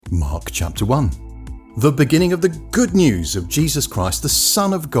Mark chapter 1. The beginning of the good news of Jesus Christ, the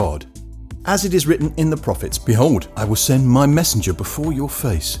Son of God. As it is written in the prophets, Behold, I will send my messenger before your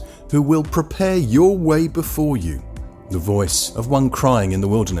face, who will prepare your way before you. The voice of one crying in the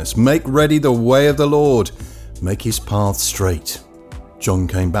wilderness, Make ready the way of the Lord, make his path straight. John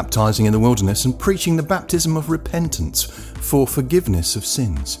came baptizing in the wilderness and preaching the baptism of repentance for forgiveness of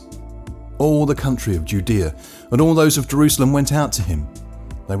sins. All the country of Judea and all those of Jerusalem went out to him.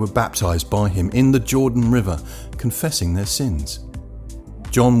 They were baptized by him in the Jordan River, confessing their sins.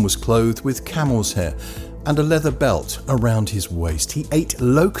 John was clothed with camel's hair and a leather belt around his waist. He ate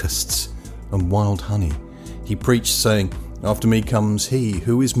locusts and wild honey. He preached, saying, After me comes he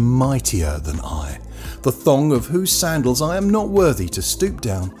who is mightier than I, the thong of whose sandals I am not worthy to stoop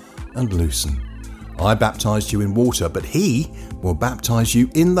down and loosen. I baptized you in water, but he will baptize you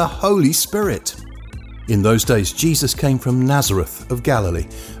in the Holy Spirit. In those days Jesus came from Nazareth of Galilee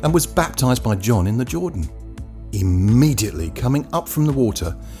and was baptized by John in the Jordan. Immediately coming up from the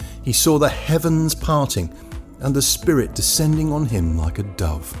water, he saw the heavens parting and the Spirit descending on him like a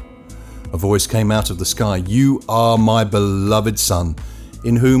dove. A voice came out of the sky, You are my beloved Son,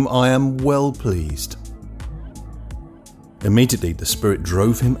 in whom I am well pleased. Immediately the Spirit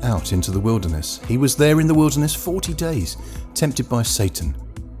drove him out into the wilderness. He was there in the wilderness 40 days, tempted by Satan.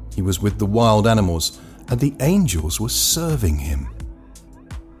 He was with the wild animals, and the angels were serving him.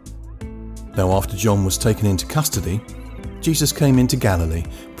 Now after John was taken into custody, Jesus came into Galilee,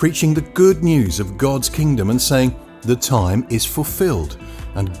 preaching the good news of God's kingdom and saying, The time is fulfilled,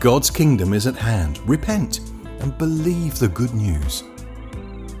 and God's kingdom is at hand. Repent and believe the good news.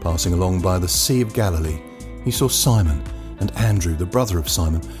 Passing along by the Sea of Galilee, he saw Simon and Andrew, the brother of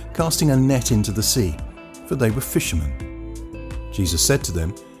Simon, casting a net into the sea, for they were fishermen. Jesus said to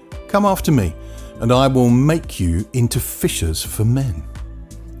them, Come after me, and I will make you into fishers for men.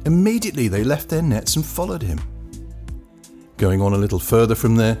 Immediately they left their nets and followed him. Going on a little further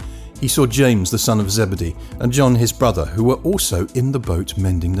from there, he saw James the son of Zebedee and John his brother, who were also in the boat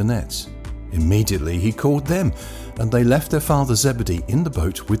mending the nets. Immediately he called them, and they left their father Zebedee in the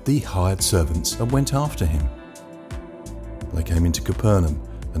boat with the hired servants and went after him. They came into Capernaum,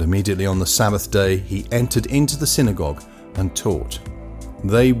 and immediately on the Sabbath day he entered into the synagogue and taught.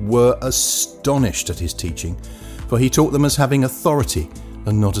 They were astonished at his teaching, for he taught them as having authority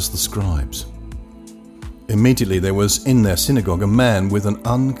and not as the scribes. Immediately there was in their synagogue a man with an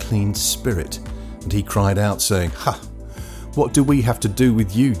unclean spirit, and he cried out, saying, What do we have to do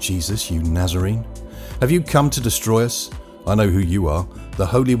with you, Jesus, you Nazarene? Have you come to destroy us? I know who you are, the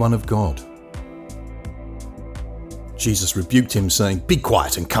Holy One of God. Jesus rebuked him, saying, Be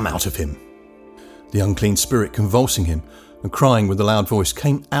quiet and come out of him. The unclean spirit, convulsing him and crying with a loud voice,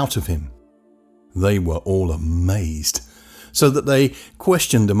 came out of him. They were all amazed, so that they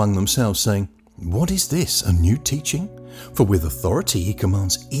questioned among themselves, saying, What is this, a new teaching? For with authority he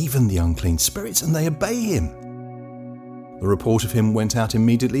commands even the unclean spirits, and they obey him. The report of him went out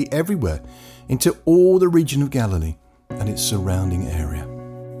immediately everywhere, into all the region of Galilee and its surrounding area.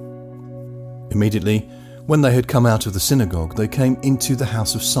 Immediately, when they had come out of the synagogue, they came into the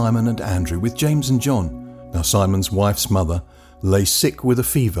house of Simon and Andrew with James and John. Now Simon's wife's mother lay sick with a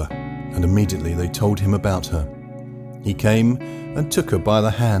fever, and immediately they told him about her. He came and took her by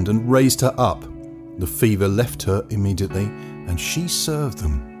the hand and raised her up. The fever left her immediately, and she served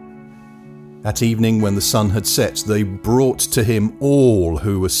them. At evening, when the sun had set, they brought to him all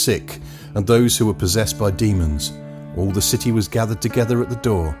who were sick and those who were possessed by demons. All the city was gathered together at the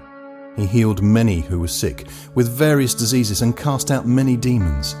door. He healed many who were sick with various diseases and cast out many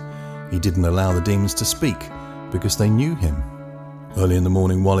demons. He didn't allow the demons to speak, because they knew him. Early in the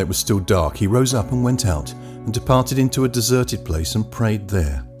morning, while it was still dark, he rose up and went out and departed into a deserted place and prayed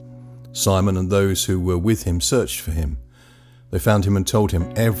there. Simon and those who were with him searched for him. They found him and told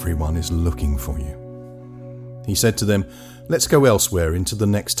him, Everyone is looking for you. He said to them, Let's go elsewhere into the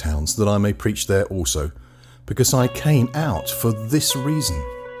next towns, that I may preach there also, because I came out for this reason.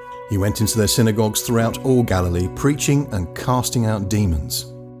 He went into their synagogues throughout all Galilee, preaching and casting out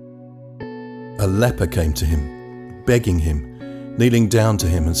demons. A leper came to him, begging him, kneeling down to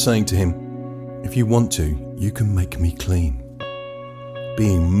him and saying to him, If you want to, you can make me clean.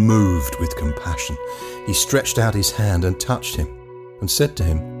 Being moved with compassion, he stretched out his hand and touched him and said to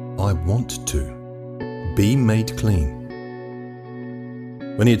him, I want to. Be made clean.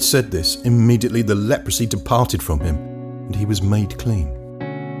 When he had said this, immediately the leprosy departed from him, and he was made clean.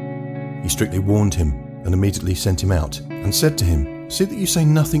 He strictly warned him and immediately sent him out and said to him, See that you say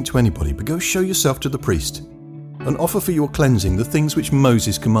nothing to anybody, but go show yourself to the priest and offer for your cleansing the things which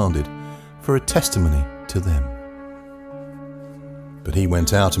Moses commanded for a testimony to them. But he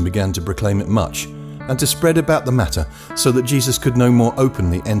went out and began to proclaim it much, and to spread about the matter, so that Jesus could no more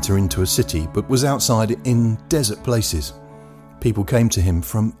openly enter into a city, but was outside in desert places. People came to him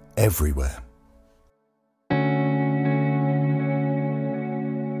from everywhere.